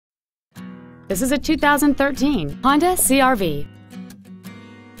This is a 2013 Honda CR-V.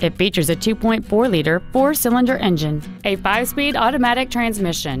 It features a 2.4-liter four-cylinder engine, a 5-speed automatic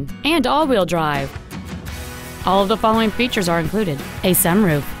transmission, and all-wheel drive. All of the following features are included: a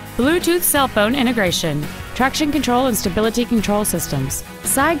sunroof, Bluetooth cell phone integration, traction control and stability control systems,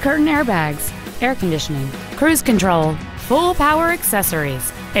 side curtain airbags, air conditioning, cruise control, full power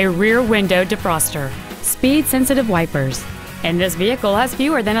accessories, a rear window defroster, speed-sensitive wipers, and this vehicle has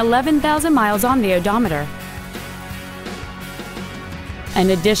fewer than 11,000 miles on the odometer. In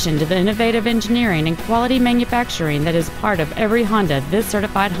addition to the innovative engineering and quality manufacturing that is part of every Honda, this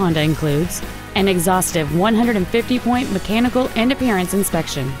certified Honda includes an exhaustive 150-point mechanical and appearance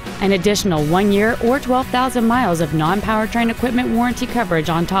inspection, an additional 1 year or 12,000 miles of non-powertrain equipment warranty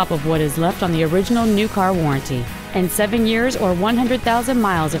coverage on top of what is left on the original new car warranty, and 7 years or 100,000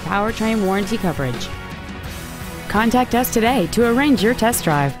 miles of powertrain warranty coverage. Contact us today to arrange your test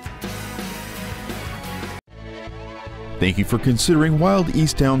drive. Thank you for considering Wild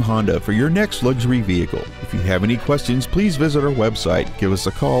Easttown Honda for your next luxury vehicle. If you have any questions, please visit our website, give us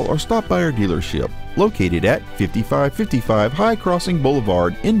a call, or stop by our dealership located at 5555 High Crossing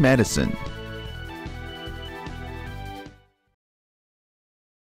Boulevard in Madison.